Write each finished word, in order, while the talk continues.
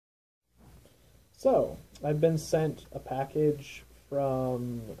So, I've been sent a package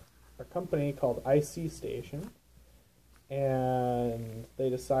from a company called ICStation, and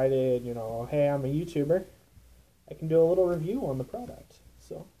they decided, you know, hey, I'm a YouTuber, I can do a little review on the product.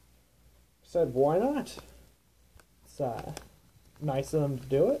 So, I said, why not? It's nice of them to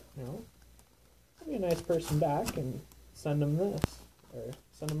do it, you know. I'll be a nice person back and send them this, or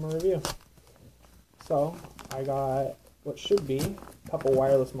send them a review. So, I got what should be a couple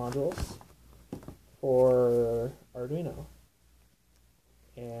wireless modules for Arduino,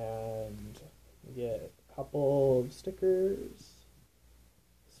 and you get a couple of stickers.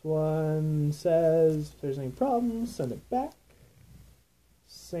 This one says if there's any problems, send it back.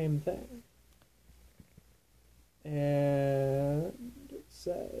 Same thing. And it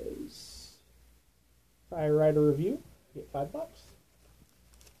says if I write a review, I get $5.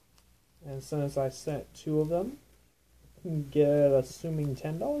 And since I sent 2 of them, I can get, assuming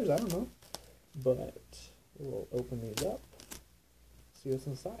 $10, I don't know. But we'll open these up, see what's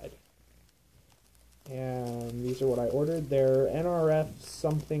inside. And these are what I ordered. They're nRF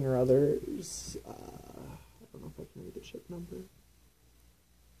something or others. I don't know if I can read the chip number.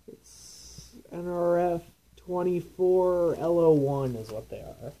 It's nRF24L01 is what they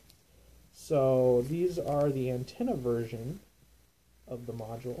are. So these are the antenna version of the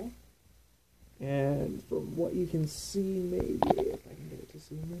module. And from what you can see, maybe if I can get it to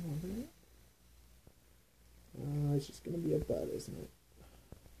zoom in on it. It's just going to be a bud, isn't it?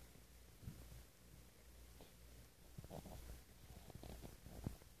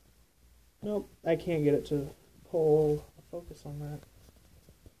 Nope, I can't get it to pull a focus on that.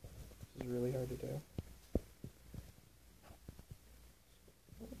 This is really hard to do.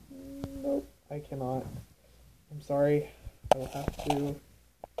 Nope, I cannot. I'm sorry. I will have to...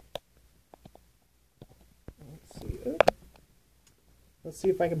 Let's see. Let's see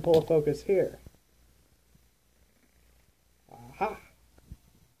if I can pull a focus here. Aha!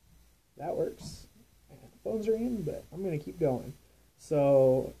 That works. And the phone's ringing, but I'm going to keep going.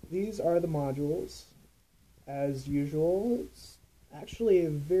 So, these are the modules. As usual, it's actually a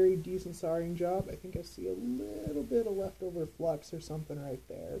very decent soldering job. I think I see a little bit of leftover flux or something right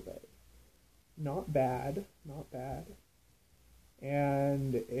there, but not bad. Not bad.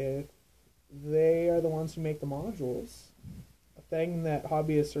 And if they are the ones who make the modules, a thing that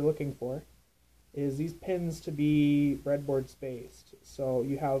hobbyists are looking for is these pins to be breadboard spaced. So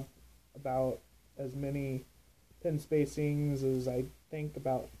you have about as many pin spacings as I think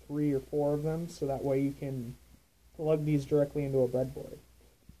about 3 or 4 of them, so that way you can plug these directly into a breadboard.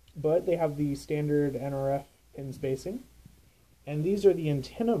 But they have the standard nRF pin spacing, and these are the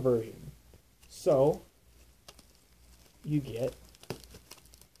antenna version. So you get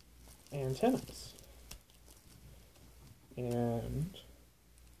antennas. And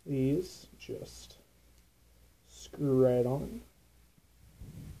these just screw right on.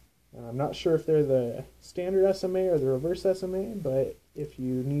 I'm not sure if they're the standard SMA or the reverse SMA, but if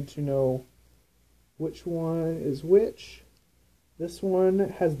you need to know which one is which, this one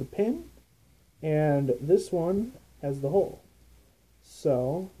has the pin and this one has the hole.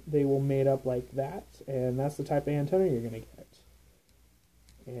 So they will mate up like that, and that's the type of antenna you're going to get.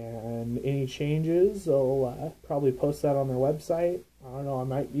 And any changes, I'll probably post that on their website. I don't know, I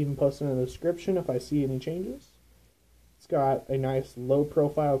might even post it in the description if I see any changes. It's got a nice low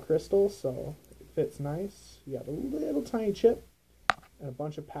profile crystal, so it fits nice. You got a little tiny chip and a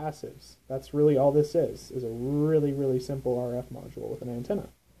bunch of passives. That's really all this is a really, really simple RF module with an antenna.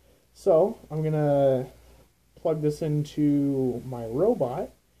 So I'm going to plug this into my robot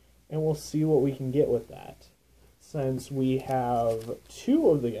and we'll see what we can get with that. Since we have 2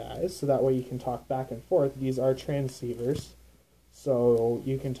 of the guys, so that way you can talk back and forth. These are transceivers, so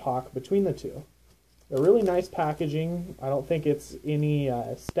you can talk between the 2. They're really nice packaging. I don't think it's any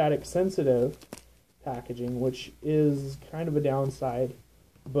static sensitive packaging, which is kind of a downside.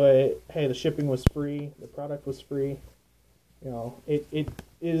 But hey, the shipping was free. The product was free. You know, it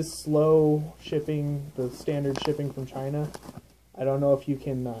is slow shipping, the standard shipping from China. I don't know if you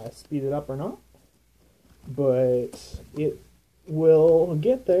can speed it up or not, but it will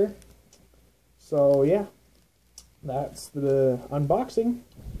get there. So yeah, that's the unboxing.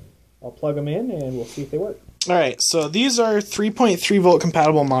 I'll plug them in and we'll see if they work. Alright, so these are 3.3 volt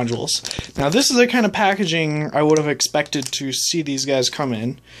compatible modules. Now this is the kind of packaging I would have expected to see these guys come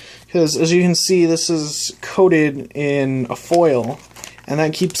in, because as you can see, this is coated in a foil, and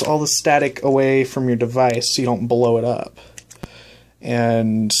that keeps all the static away from your device so you don't blow it up.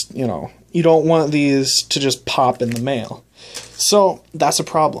 And, you know, you don't want these to just pop in the mail. So that's a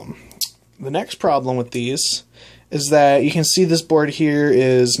problem. The next problem with these is that you can see this board here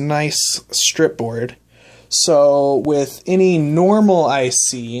is nice strip board. So with any normal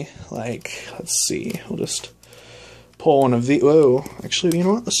IC, like, let's see, we'll just pull one of the, whoa, actually, you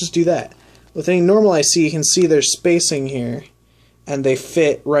know what, let's just do that. With any normal IC, you can see there's spacing here, and they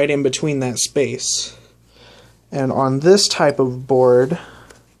fit right in between that space. And on this type of board,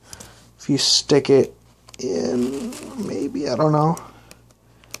 if you stick it in, maybe, I don't know,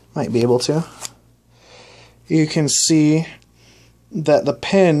 might be able to, you can see that the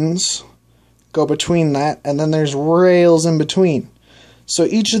pins go between that, and then there's rails in between. So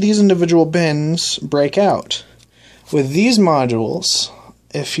each of these individual pins break out. With these modules,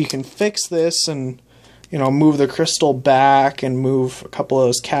 if you can fix this and, you know, move the crystal back and move a couple of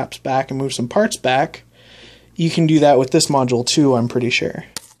those caps back and move some parts back, you can do that with this module too, I'm pretty sure.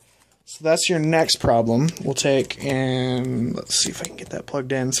 So that's your next problem. We'll take, and let's see if I can get that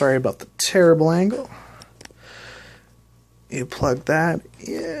plugged in. Sorry about the terrible angle. You plug that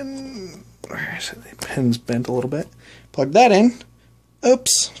in. Where is it? The pin's bent a little bit. Plug that in.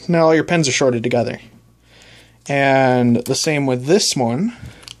 Oops. Now all your pins are shorted together. And the same with this one.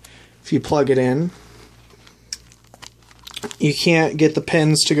 If you plug it in, you can't get the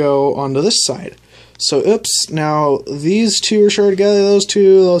pins to go onto this side. So, oops, now these two are shorted together, those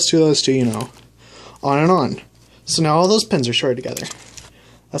two, you know, on and on. So now all those pins are shorted together.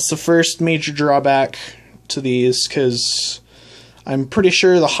 That's the first major drawback to these, because I'm pretty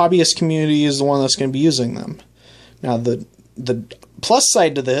sure the hobbyist community is the one that's going to be using them. Now, the plus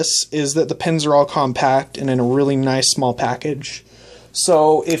side to this is that the pins are all compact and in a really nice small package.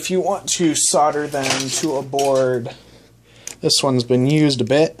 So if you want to solder them to a board, this one's been used a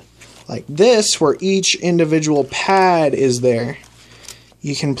bit, like this, where each individual pad is there,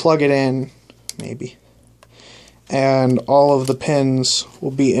 you can plug it in, maybe, and all of the pins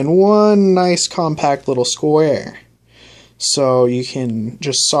will be in one nice compact little square. So you can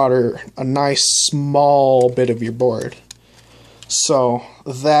just solder a nice small bit of your board. So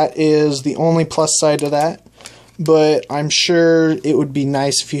that is the only plus side to that, but I'm sure it would be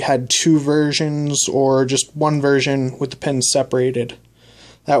nice if you had two versions or just one version with the pins separated.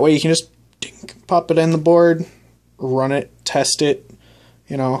 That way you can just pop it in the board, run it, test it.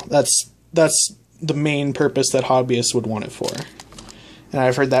 You know, that's the main purpose that hobbyists would want it for. And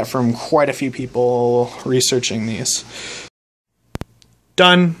I've heard that from quite a few people researching these.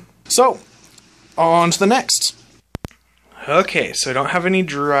 Done. So, on to the next. Okay, so I don't have any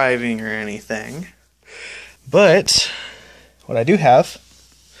driving or anything, but what I do have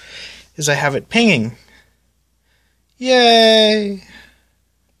is I have it pinging. Yay!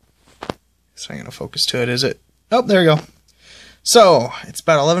 So I'm going to focus to it, is it? Oh, there we go. So, it's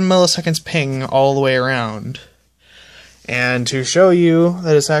about 11 milliseconds ping all the way around. And to show you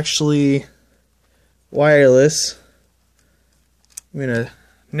that it's actually wireless, I'm going to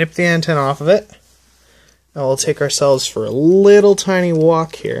nip the antenna off of it. And we'll take ourselves for a little tiny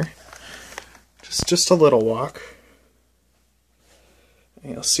walk here. Just a little walk.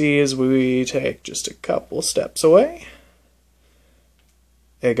 And you'll see as we take just a couple steps away,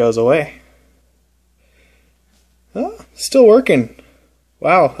 it goes away. Oh, still working.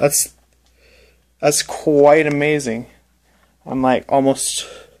 Wow, that's quite amazing. I'm like almost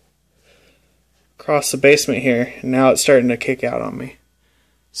across the basement here, and now it's starting to kick out on me.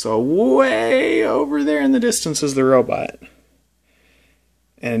 So way over there in the distance is the robot.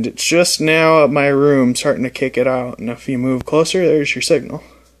 And it's just now at my room starting to kick it out. And if you move closer, there's your signal.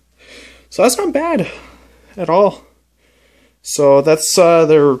 So that's not bad at all. So that's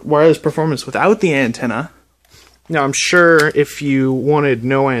their wireless performance without the antenna. Now I'm sure if you wanted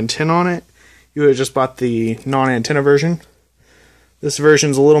no antenna on it, you would have just bought the non-antenna version. This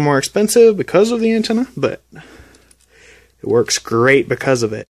version's a little more expensive because of the antenna, but it works great because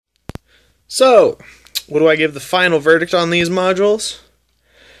of it. So, what do I give the final verdict on these modules?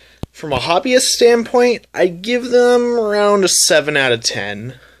 From a hobbyist standpoint, I give them around a 7 out of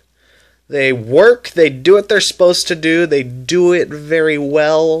 10. They work, they do what they're supposed to do, they do it very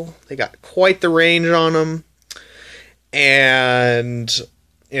well, they got quite the range on them, and,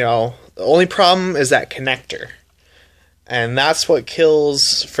 you know, the only problem is that connector. And that's what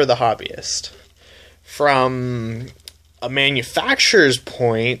kills for the hobbyist. From a manufacturer's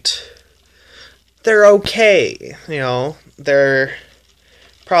point, they're okay. You know, they're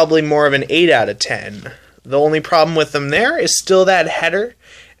probably more of an 8 out of 10. The only problem with them there is still that header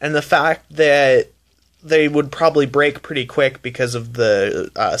and the fact that they would probably break pretty quick because of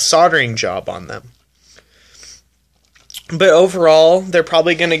the soldering job on them. But overall, they're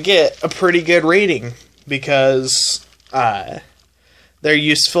probably going to get a pretty good rating because they're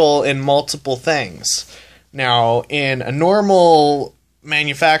useful in multiple things. Now, in a normal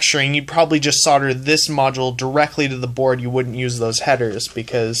manufacturing, you'd probably just solder this module directly to the board. You wouldn't use those headers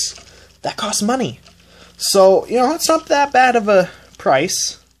because that costs money. So, you know, it's not that bad of a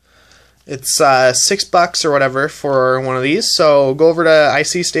price. It's $6 or whatever for one of these. So go over to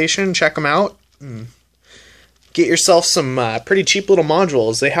ICStation, check them out. Get yourself some pretty cheap little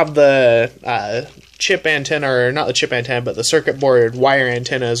modules. They have the chip antenna, or not the chip antenna, but the circuit board wire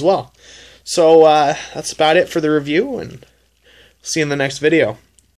antenna as well. So that's about it for the review, and see you in the next video.